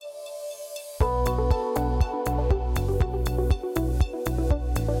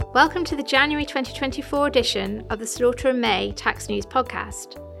Welcome to the January 2024 edition of the Slaughter and May Tax News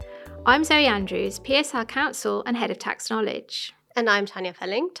podcast. I'm Zoe Andrews, PSL Counsel and Head of Tax Knowledge. And I'm Tanya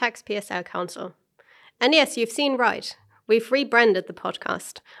Felling, Tax PSL Counsel. And yes, you've seen right. We've rebranded the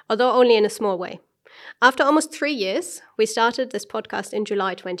podcast, although only in a small way. After almost 3 years, we started this podcast in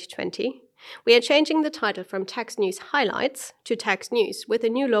July 2020. We are changing the title from Tax News Highlights to Tax News with a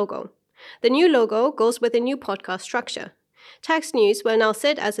new logo. The new logo goes with a new podcast structure. Tax News will now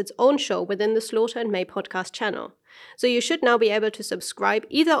sit as its own show within the Slaughter and May podcast channel. So you should now be able to subscribe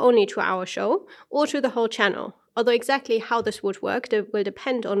either only to our show or to the whole channel, although exactly how this would work will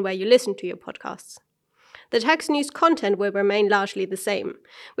depend on where you listen to your podcasts. The Tax News content will remain largely the same.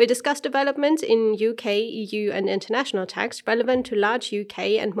 We'll discuss developments in UK, EU and international tax relevant to large UK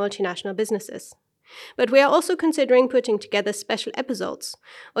and multinational businesses. But we are also considering putting together special episodes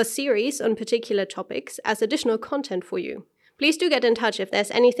or series on particular topics as additional content for you. Please do get in touch if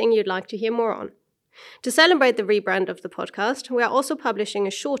there's anything you'd like to hear more on. To celebrate the rebrand of the podcast, we are also publishing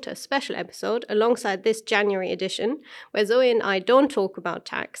a shorter special episode alongside this January edition, where Zoe and I don't talk about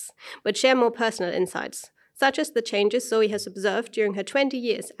tax, but share more personal insights, such as the changes Zoe has observed during her 20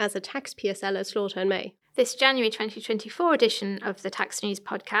 years as a tax PSL at Slaughter and May. This January 2024 edition of the Tax News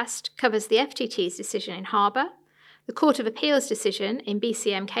podcast covers the FTT's decision in Harbour, the Court of Appeal's decision in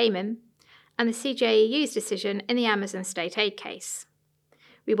BCM Cayman, and the CJEU's decision in the Amazon State Aid case.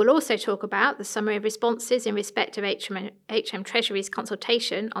 We will also talk about the summary of responses in respect of HM Treasury's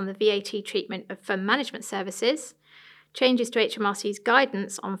consultation on the VAT treatment of fund management services, changes to HMRC's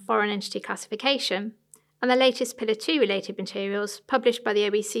guidance on foreign entity classification, and the latest Pillar 2 related materials published by the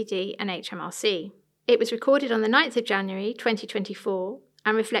OECD and HMRC. It was recorded on the 9th of January 2024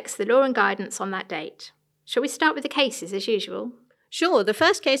 and reflects the law and guidance on that date. Shall we start with the cases as usual? Sure, the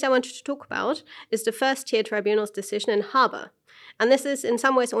first case I wanted to talk about is the First Tier Tribunal's decision in Harbour, and this is in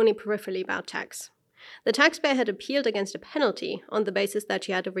some ways only peripherally about tax. The taxpayer had appealed against a penalty on the basis that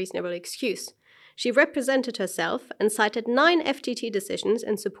she had a reasonable excuse. She represented herself and cited 9 FTT decisions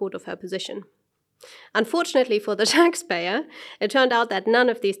in support of her position. Unfortunately for the taxpayer, it turned out that none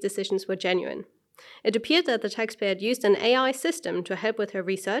of these decisions were genuine. It appeared that the taxpayer had used an AI system to help with her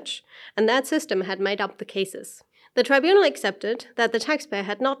research, and that system had made up the cases. The tribunal accepted that the taxpayer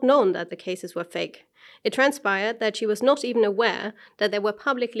had not known that the cases were fake. It transpired that she was not even aware that there were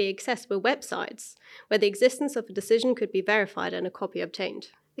publicly accessible websites where the existence of a decision could be verified and a copy obtained.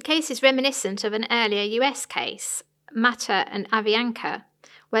 The case is reminiscent of an earlier US case, Matter and Avianca,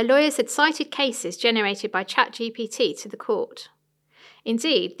 where lawyers had cited cases generated by ChatGPT to the court.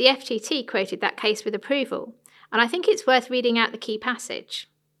 Indeed, the FTT quoted that case with approval, and I think it's worth reading out the key passage.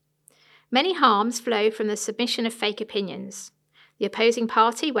 Many harms flow from the submission of fake opinions. The opposing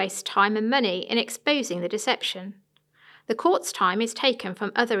party wastes time and money in exposing the deception. The court's time is taken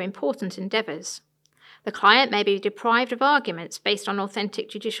from other important endeavours. The client may be deprived of arguments based on authentic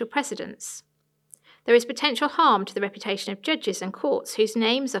judicial precedents. There is potential harm to the reputation of judges and courts whose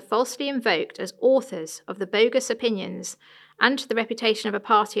names are falsely invoked as authors of the bogus opinions, and to the reputation of a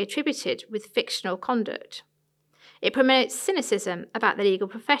party attributed with fictional conduct. It promotes cynicism about the legal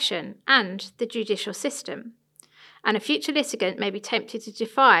profession and the judicial system, and a future litigant may be tempted to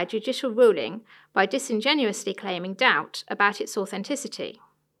defy a judicial ruling by disingenuously claiming doubt about its authenticity.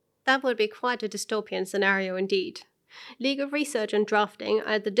 That would be quite a dystopian scenario indeed. Legal research and drafting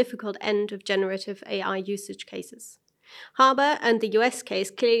are at the difficult end of generative AI usage cases. Harbour and the US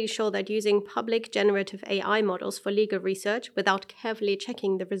case clearly show that using public generative AI models for legal research without carefully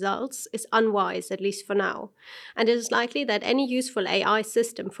checking the results is unwise, at least for now, and it is likely that any useful AI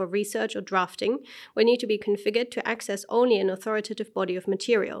system for research or drafting will need to be configured to access only an authoritative body of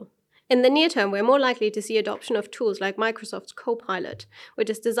material. In the near term, we're more likely to see adoption of tools like Microsoft's Copilot, which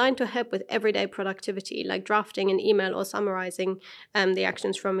is designed to help with everyday productivity, like drafting an email or summarizing the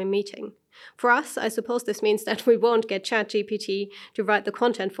actions from a meeting. For us, I suppose this means that we won't get ChatGPT to write the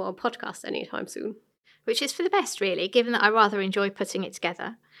content for our podcast anytime soon. Which is for the best, really, given that I rather enjoy putting it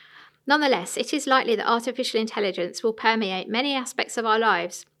together. Nonetheless, it is likely that artificial intelligence will permeate many aspects of our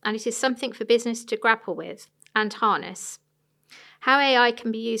lives, and it is something for business to grapple with and harness. How AI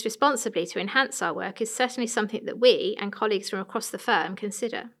can be used responsibly to enhance our work is certainly something that we and colleagues from across the firm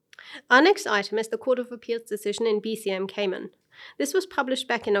consider. Our next item is the Court of Appeal's decision in BCM Cayman. This was published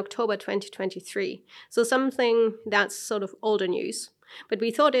back in October 2023, so something that's sort of older news, but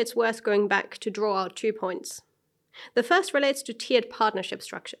we thought it's worth going back to draw out 2 points. The first relates to tiered partnership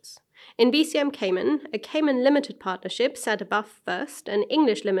structures. In BCM Cayman, a Cayman limited partnership sat above first an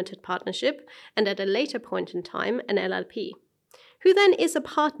English limited partnership and at a later point in time an LLP. Who then is a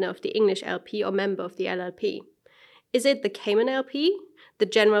partner of the English LP or member of the LLP? Is it the Cayman LP, the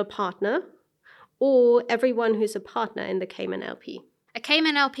general partner, or everyone who's a partner in the Cayman LP? A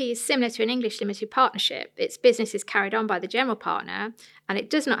Cayman LP is similar to an English limited partnership. Its business is carried on by the general partner, and it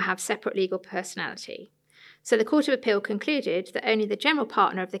does not have separate legal personality. So the Court of Appeal concluded that only the general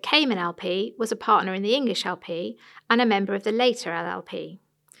partner of the Cayman LP was a partner in the English LP and a member of the later LLP.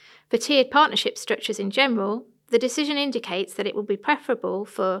 For tiered partnership structures in general, the decision indicates that it will be preferable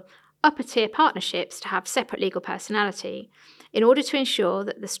for upper-tier partnerships to have separate legal personality in order to ensure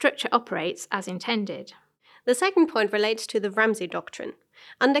that the structure operates as intended. The second point relates to the Ramsey Doctrine.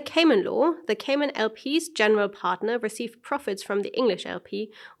 Under Cayman law, the Cayman LP's general partner received profits from the English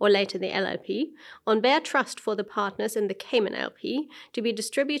LP, or later the LLP, on bare trust for the partners in the Cayman LP to be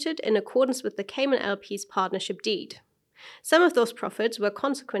distributed in accordance with the Cayman LP's partnership deed. Some of those profits were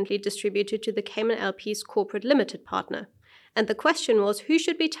consequently distributed to the Cayman LP's corporate limited partner, and the question was who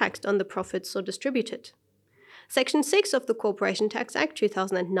should be taxed on the profits so distributed. Section 6 of the Corporation Tax Act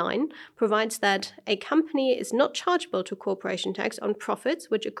 2009 provides that a company is not chargeable to corporation tax on profits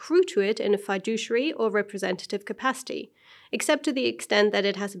which accrue to it in a fiduciary or representative capacity, except to the extent that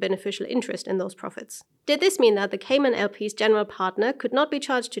it has a beneficial interest in those profits. Did this mean that the Cayman LP's general partner could not be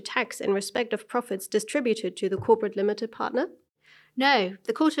charged to tax in respect of profits distributed to the corporate limited partner? No,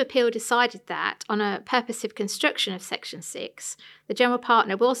 the Court of Appeal decided that, on a purposive construction of Section 6, the general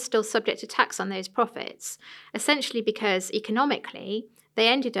partner was still subject to tax on those profits, essentially because, economically, they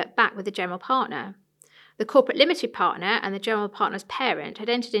ended up back with the general partner. The corporate limited partner and the general partner's parent had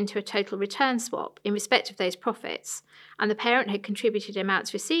entered into a total return swap in respect of those profits, and the parent had contributed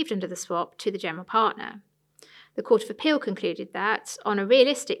amounts received under the swap to the general partner. The Court of Appeal concluded that, on a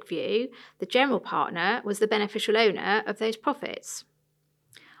realistic view, the general partner was the beneficial owner of those profits.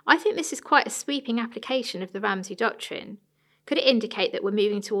 I think this is quite a sweeping application of the Ramsey Doctrine. Could it indicate that we're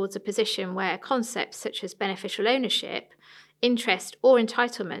moving towards a position where concepts such as beneficial ownership, interest, or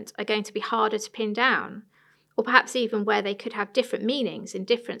entitlement are going to be harder to pin down, or perhaps even where they could have different meanings in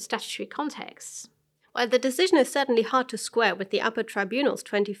different statutory contexts? While the decision is certainly hard to square with the Upper Tribunal's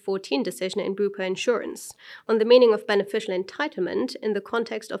 2014 decision in Bupa Insurance on the meaning of beneficial entitlement in the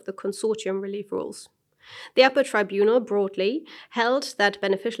context of the consortium relief rules. The Upper Tribunal broadly held that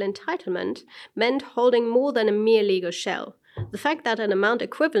beneficial entitlement meant holding more than a mere legal shell. The fact that an amount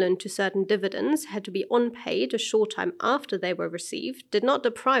equivalent to certain dividends had to be unpaid a short time after they were received did not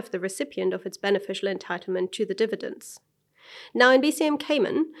deprive the recipient of its beneficial entitlement to the dividends. Now, in BCM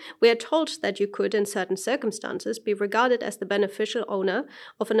Cayman, we are told that you could, in certain circumstances, be regarded as the beneficial owner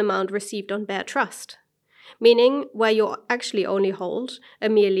of an amount received on bare trust, meaning where you actually only hold a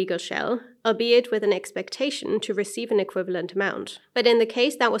mere legal shell, albeit with an expectation to receive an equivalent amount. But in the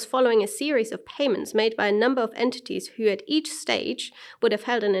case, that was following a series of payments made by a number of entities who at each stage would have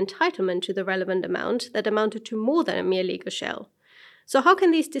held an entitlement to the relevant amount that amounted to more than a mere legal shell. So how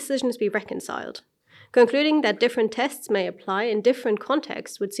can these decisions be reconciled? Concluding that different tests may apply in different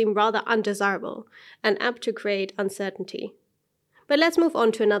contexts would seem rather undesirable and apt to create uncertainty. But let's move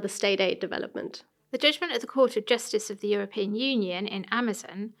on to another state aid development. The judgment of the Court of Justice of the European Union in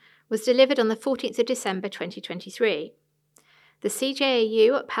Amazon was delivered on the 14th of December 2023. The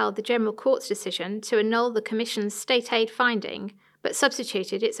CJAU upheld the General Court's decision to annul the Commission's state aid finding, but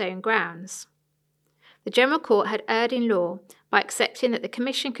substituted its own grounds. The General Court had erred in law by accepting that the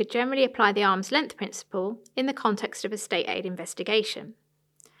Commission could generally apply the arm's length principle in the context of a state aid investigation.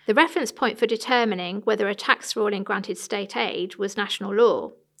 The reference point for determining whether a tax ruling granted state aid was national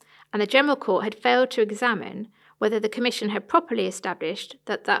law, and the General Court had failed to examine whether the Commission had properly established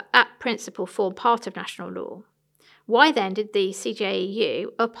that that principle formed part of national law. Why then did the CJAU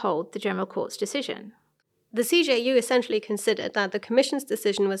uphold the General Court's decision? The CJAU essentially considered that the Commission's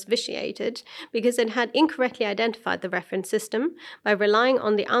decision was vitiated because it had incorrectly identified the reference system by relying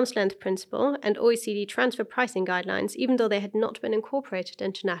on the arm's length principle and OECD transfer pricing guidelines, even though they had not been incorporated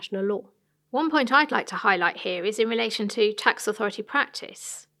into national law. One point I'd like to highlight here is in relation to tax authority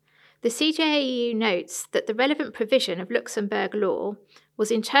practice. The CJAU notes that the relevant provision of Luxembourg law was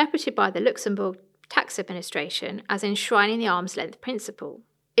interpreted by the Luxembourg Tax Administration as enshrining the arm's length principle.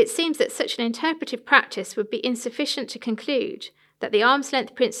 It seems that such an interpretive practice would be insufficient to conclude that the arm's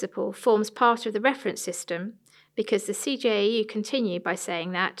length principle forms part of the reference system, because the CJAU continued by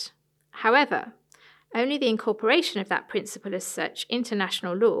saying that, however, only the incorporation of that principle as such into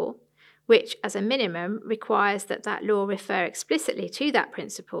national law, which as a minimum requires that that law refer explicitly to that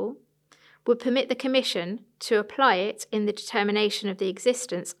principle, would permit the Commission to apply it in the determination of the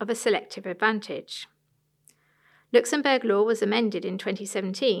existence of a selective advantage. Luxembourg law was amended in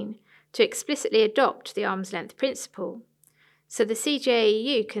 2017 to explicitly adopt the arm's length principle, so the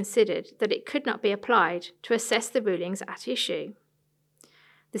CJAU considered that it could not be applied to assess the rulings at issue.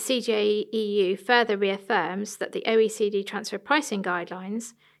 The CJEU further reaffirms that the OECD transfer pricing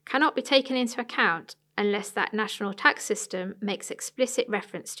guidelines cannot be taken into account unless that national tax system makes explicit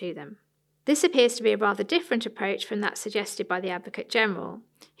reference to them. This appears to be a rather different approach from that suggested by the Advocate General,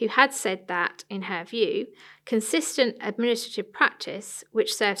 who had said that, in her view, consistent administrative practice,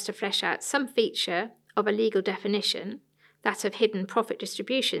 which serves to flesh out some feature of a legal definition, that of hidden profit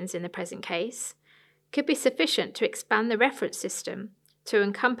distributions in the present case, could be sufficient to expand the reference system to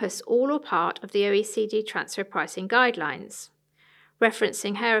encompass all or part of the OECD transfer pricing guidelines,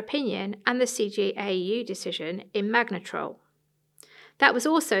 referencing her opinion and the CJEU decision in Magnetrol. That was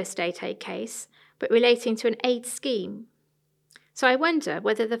also a state aid case, but relating to an aid scheme. So I wonder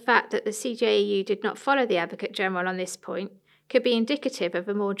whether the fact that the CJEU did not follow the Advocate General on this point could be indicative of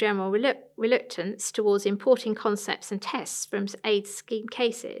a more general reluctance towards importing concepts and tests from aid scheme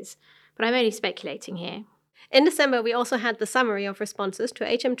cases, but I'm only speculating here. In December, we also had the summary of responses to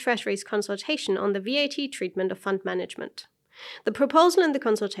HM Treasury's consultation on the VAT treatment of fund management. The proposal in the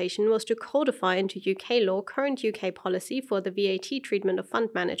consultation was to codify into UK law current UK policy for the VAT treatment of fund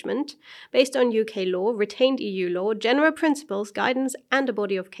management based on UK law, retained EU law, general principles, guidance, and a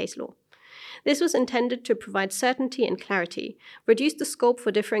body of case law. This was intended to provide certainty and clarity, reduce the scope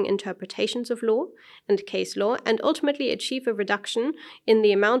for differing interpretations of law and case law, and ultimately achieve a reduction in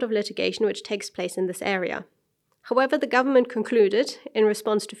the amount of litigation which takes place in this area. However, the government concluded, in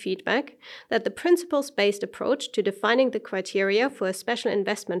response to feedback, that the principles-based approach to defining the criteria for a special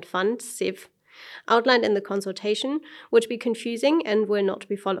investment fund, SIV, outlined in the consultation would be confusing and will not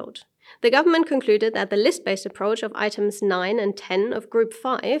be followed. The government concluded that the list-based approach of items 9 and 10 of Group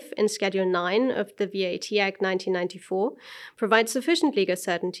 5 in Schedule 9 of the VAT Act 1994 provides sufficient legal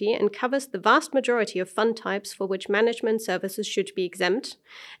certainty and covers the vast majority of fund types for which management services should be exempt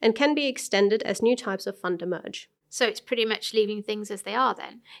and can be extended as new types of fund emerge. So it's pretty much leaving things as they are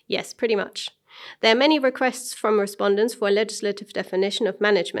then? Yes, pretty much. There are many requests from respondents for a legislative definition of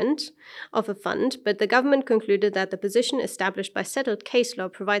management of a fund, but the government concluded that the position established by settled case law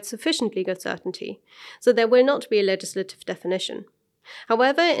provides sufficient legal certainty, so there will not be a legislative definition.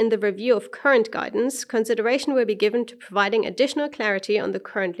 However, in the review of current guidance, consideration will be given to providing additional clarity on the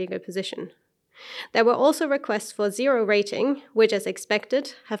current legal position. There were also requests for zero rating, which, as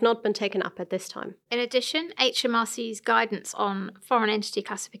expected, have not been taken up at this time. In addition, HMRC's guidance on foreign entity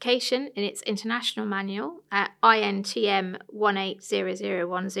classification in its international manual at INTM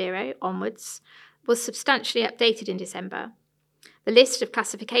 180010 onwards was substantially updated in December. The list of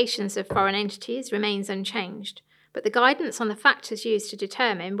classifications of foreign entities remains unchanged, but the guidance on the factors used to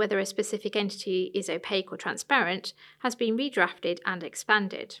determine whether a specific entity is opaque or transparent has been redrafted and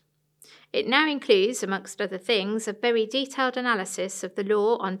expanded. It now includes, amongst other things, a very detailed analysis of the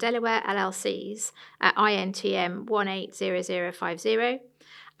law on Delaware LLCs at INTM 180050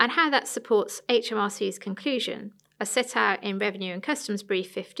 and how that supports HMRC's conclusion, as set out in Revenue and Customs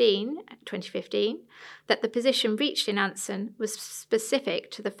Brief 15, 2015, that the position reached in Anson was specific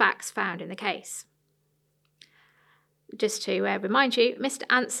to the facts found in the case. Just to remind you, Mr.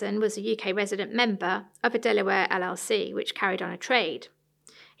 Anson was a UK resident member of a Delaware LLC which carried on a trade.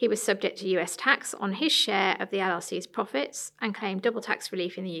 He was subject to US tax on his share of the LLC's profits and claimed double tax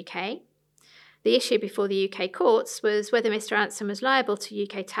relief in the UK. The issue before the UK courts was whether Mr. Anson was liable to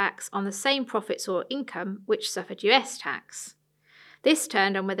UK tax on the same profits or income which suffered US tax. This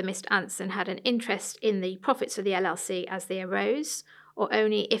turned on whether Mr. Anson had an interest in the profits of the LLC as they arose, or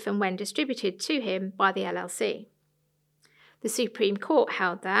only if and when distributed to him by the LLC. The Supreme Court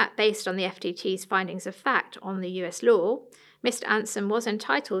held that, based on the FTT's findings of fact on the US law, Mr. Anson was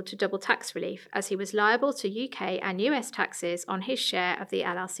entitled to double tax relief as he was liable to UK and US taxes on his share of the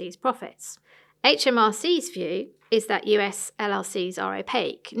LLC's profits. HMRC's view is that US LLCs are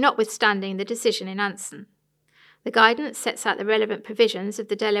opaque, notwithstanding the decision in Anson. The guidance sets out the relevant provisions of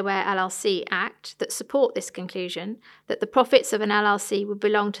the Delaware LLC Act that support this conclusion, that the profits of an LLC will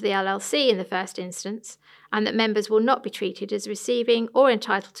belong to the LLC in the first instance, and that members will not be treated as receiving or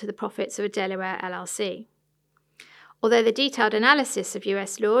entitled to the profits of a Delaware LLC. Although the detailed analysis of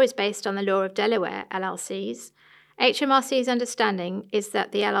US law is based on the law of Delaware LLCs, HMRC's understanding is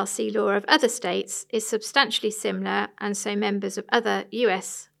that the LLC law of other states is substantially similar, and so members of other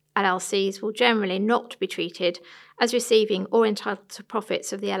US LLCs will generally not be treated as receiving or entitled to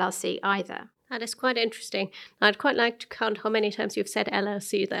profits of the LLC either. That is quite interesting. I'd quite like to count how many times you've said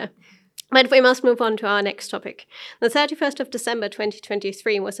LLC there. But we must move on to our next topic. The 31st of December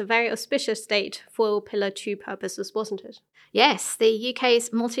 2023 was a very auspicious date for Pillar 2 purposes, wasn't it? Yes, the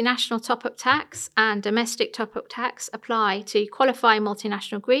UK's multinational top-up tax and domestic top-up tax apply to qualifying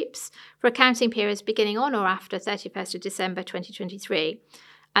multinational groups for accounting periods beginning on or after 31st of December 2023,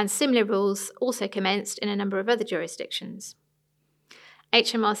 and similar rules also commenced in a number of other jurisdictions.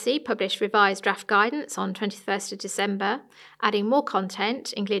 HMRC published revised draft guidance on 21st of December, adding more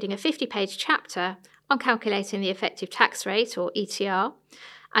content, including a 50-page chapter on calculating the effective tax rate, or ETR,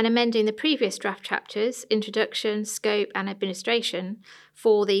 and amending the previous draft chapters, Introduction, Scope and Administration,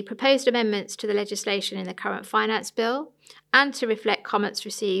 for the proposed amendments to the legislation in the current Finance Bill, and to reflect comments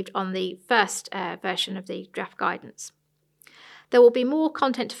received on the first version of the draft guidance. There will be more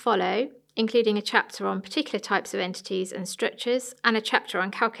content to follow, including a chapter on particular types of entities and structures, and a chapter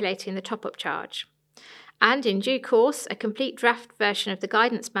on calculating the top-up charge. And in due course, a complete draft version of the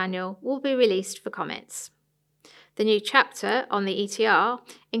guidance manual will be released for comments. The new chapter on the ETR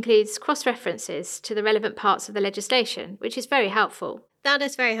includes cross-references to the relevant parts of the legislation, which is very helpful. That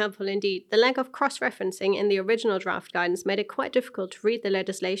is very helpful indeed. The lack of cross-referencing in the original draft guidance made it quite difficult to read the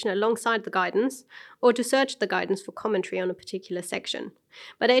legislation alongside the guidance or to search the guidance for commentary on a particular section.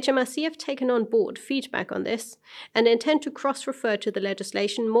 But HMRC have taken on board feedback on this and intend to cross-refer to the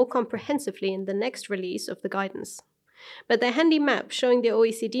legislation more comprehensively in the next release of the guidance. But the handy map showing the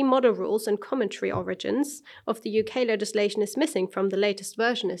OECD model rules and commentary origins of the UK legislation is missing from the latest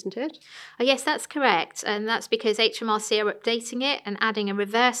version, isn't it? Oh, yes, that's correct. And that's because HMRC are updating it and adding a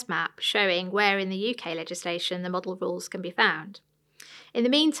reverse map showing where in the UK legislation the model rules can be found. In the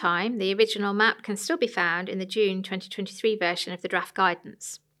meantime, the original map can still be found in the June 2023 version of the draft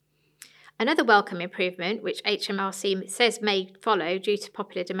guidance. Another welcome improvement, which HMRC says may follow due to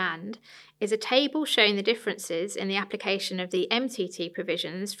popular demand, is a table showing the differences in the application of the MTT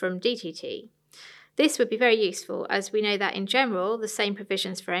provisions from DTT. This would be very useful, as we know that in general the same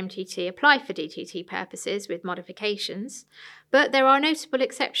provisions for MTT apply for DTT purposes with modifications, but there are notable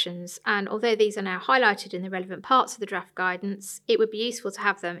exceptions, and although these are now highlighted in the relevant parts of the draft guidance, it would be useful to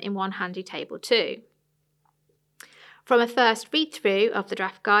have them in one handy table too. From a first read-through of the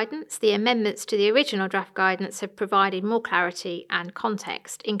draft guidance, the amendments to the original draft guidance have provided more clarity and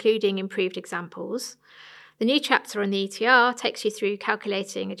context, including improved examples. The new chapter on the ETR takes you through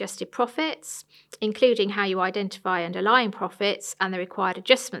calculating adjusted profits, including how you identify underlying profits and the required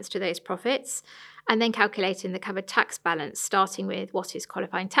adjustments to those profits, and then calculating the covered tax balance, starting with what is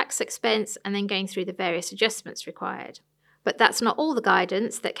qualifying tax expense and then going through the various adjustments required. But that's not all the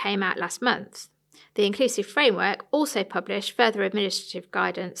guidance that came out last month. The Inclusive Framework also published further administrative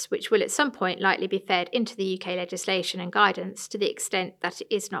guidance, which will at some point likely be fed into the UK legislation and guidance to the extent that it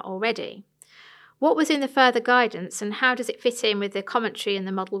is not already. What was in the further guidance and how does it fit in with the commentary and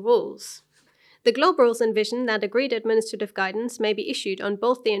the model rules? The GloBE rules envision that agreed administrative guidance may be issued on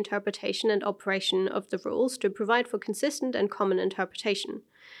both the interpretation and operation of the rules to provide for consistent and common interpretation.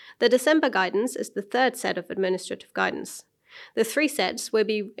 The December guidance is the third set of administrative guidance. The three sets will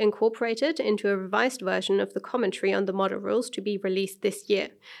be incorporated into a revised version of the commentary on the model rules to be released this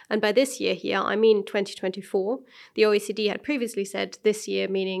year. And by this year here, I mean 2024. The OECD had previously said this year,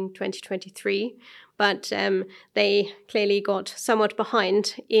 meaning 2023, but they clearly got somewhat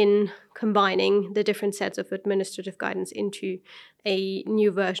behind in combining the different sets of administrative guidance into a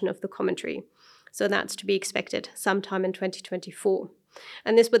new version of the commentary. So that's to be expected sometime in 2024.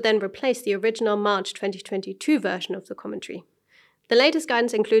 And this would then replace the original March 2022 version of the commentary. The latest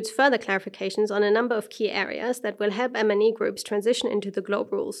guidance includes further clarifications on a number of key areas that will help M&E groups transition into the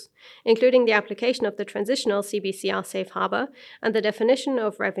GloBE rules, including the application of the transitional CBCR safe harbor and the definition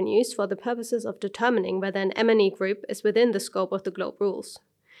of revenues for the purposes of determining whether an M&E group is within the scope of the GloBE rules.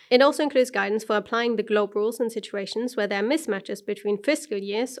 It also includes guidance for applying the GloBE rules in situations where there are mismatches between fiscal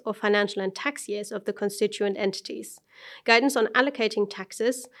years or financial and tax years of the constituent entities, guidance on allocating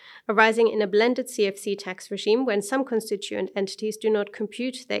taxes arising in a blended CFC tax regime when some constituent entities do not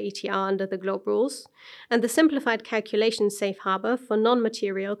compute their ETR under the GloBE rules, and the simplified calculation safe harbor for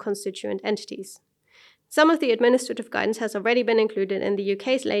non-material constituent entities. Some of the administrative guidance has already been included in the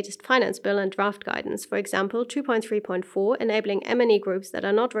UK's latest Finance Bill and draft guidance, for example 2.3.4, enabling M&E groups that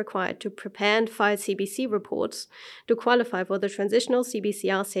are not required to prepare and file CBC reports to qualify for the transitional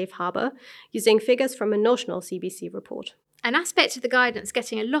CBCR safe harbor using figures from a notional CBC report. An aspect of the guidance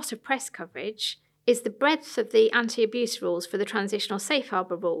getting a lot of press coverage is the breadth of the anti-abuse rules for the transitional safe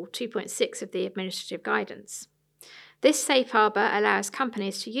harbor rule 2.6 of the administrative guidance. This safe harbor allows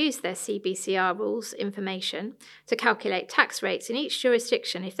companies to use their CBCR rules information to calculate tax rates in each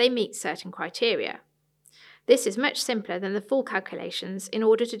jurisdiction if they meet certain criteria. This is much simpler than the full calculations in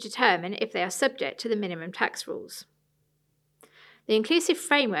order to determine if they are subject to the minimum tax rules. The Inclusive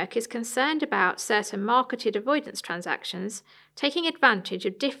Framework is concerned about certain marketed avoidance transactions taking advantage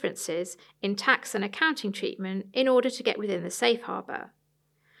of differences in tax and accounting treatment in order to get within the safe harbor.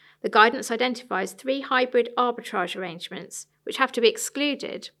 The guidance identifies 3 hybrid arbitrage arrangements which have to be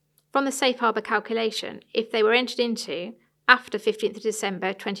excluded from the safe harbour calculation if they were entered into after 15th of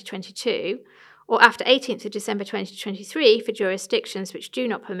December 2022 or after 18th of December 2023 for jurisdictions which do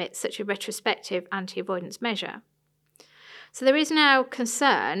not permit such a retrospective anti-avoidance measure. So there is now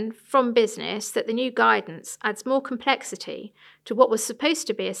concern from business that the new guidance adds more complexity to what was supposed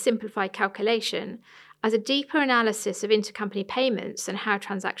to be a simplified calculation, as a deeper analysis of intercompany payments and how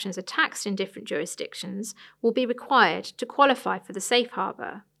transactions are taxed in different jurisdictions will be required to qualify for the safe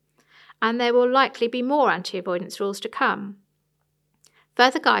harbour, and there will likely be more anti-avoidance rules to come.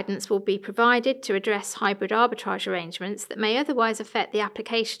 Further guidance will be provided to address hybrid arbitrage arrangements that may otherwise affect the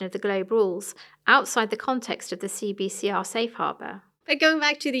application of the GloBE rules outside the context of the CBCR safe harbour. But going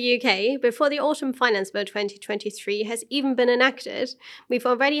back to the UK, before the Autumn Finance Bill 2023 has even been enacted, we've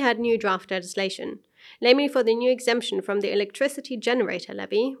already had new draft legislation, namely for the new exemption from the electricity generator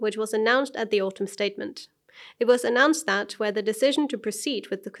levy, which was announced at the Autumn Statement. It was announced that where the decision to proceed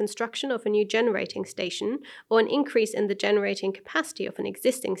with the construction of a new generating station or an increase in the generating capacity of an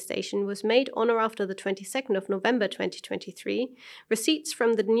existing station was made on or after the 22nd of November 2023, receipts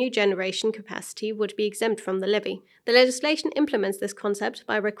from the new generation capacity would be exempt from the levy. The legislation implements this concept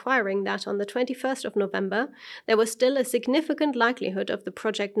by requiring that on the 21st of November, there was still a significant likelihood of the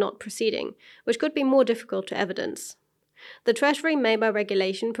project not proceeding, which could be more difficult to evidence. The Treasury may by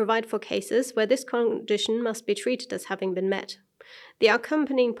regulation provide for cases where this condition must be treated as having been met. The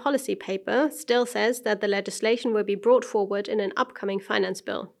accompanying policy paper still says that the legislation will be brought forward in an upcoming finance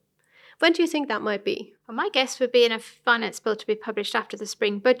bill. When do you think that might be? Well, my guess would be in a finance bill to be published after the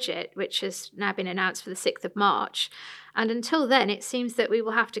spring budget, which has now been announced for the 6th of March. And until then, it seems that we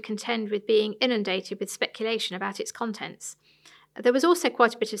will have to contend with being inundated with speculation about its contents. There was also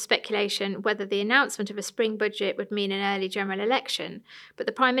quite a bit of speculation whether the announcement of a spring budget would mean an early general election, but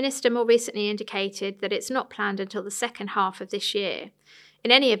the Prime Minister more recently indicated that it's not planned until the second half of this year.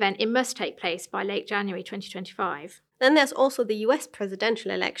 In any event, it must take place by late January 2025. Then there's also the US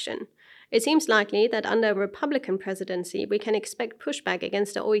presidential election. It seems likely that under a Republican presidency, we can expect pushback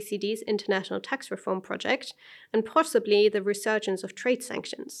against the OECD's international tax reform project and possibly the resurgence of trade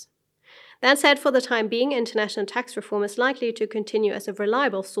sanctions. That said, for the time being, international tax reform is likely to continue as a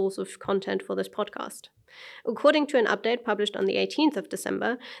reliable source of content for this podcast. According to an update published on the 18th of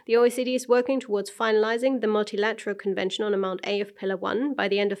December, the OECD is working towards finalizing the Multilateral Convention on Amount A of Pillar 1 by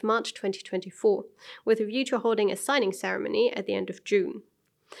the end of March 2024, with a view to holding a signing ceremony at the end of June.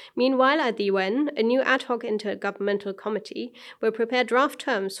 Meanwhile, at the UN, a new ad hoc intergovernmental committee will prepare draft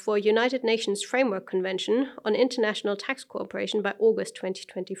terms for a United Nations Framework Convention on International Tax Cooperation by August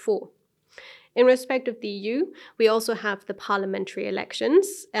 2024. In respect of the EU, we also have the parliamentary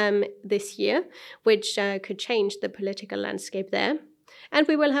elections this year, which could change the political landscape there. And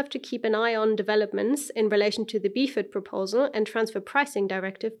we will have to keep an eye on developments in relation to the BEFIT proposal and transfer pricing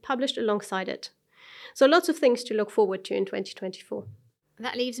directive published alongside it. So lots of things to look forward to in 2024.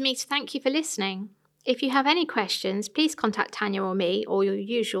 That leaves me to thank you for listening. If you have any questions, please contact Tanya or me or your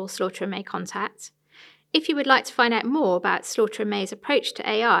usual Slaughter and May contact. If you would like to find out more about Slaughter and May's approach to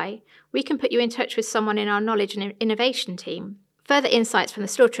AI, we can put you in touch with someone in our Knowledge and Innovation team. Further insights from the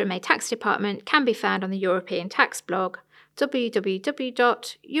Slaughter and May Tax Department can be found on the European Tax blog,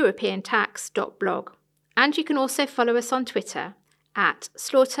 www.europeantax.blog. And you can also follow us on Twitter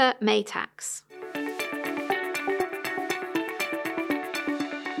 @SlaughterMayTax.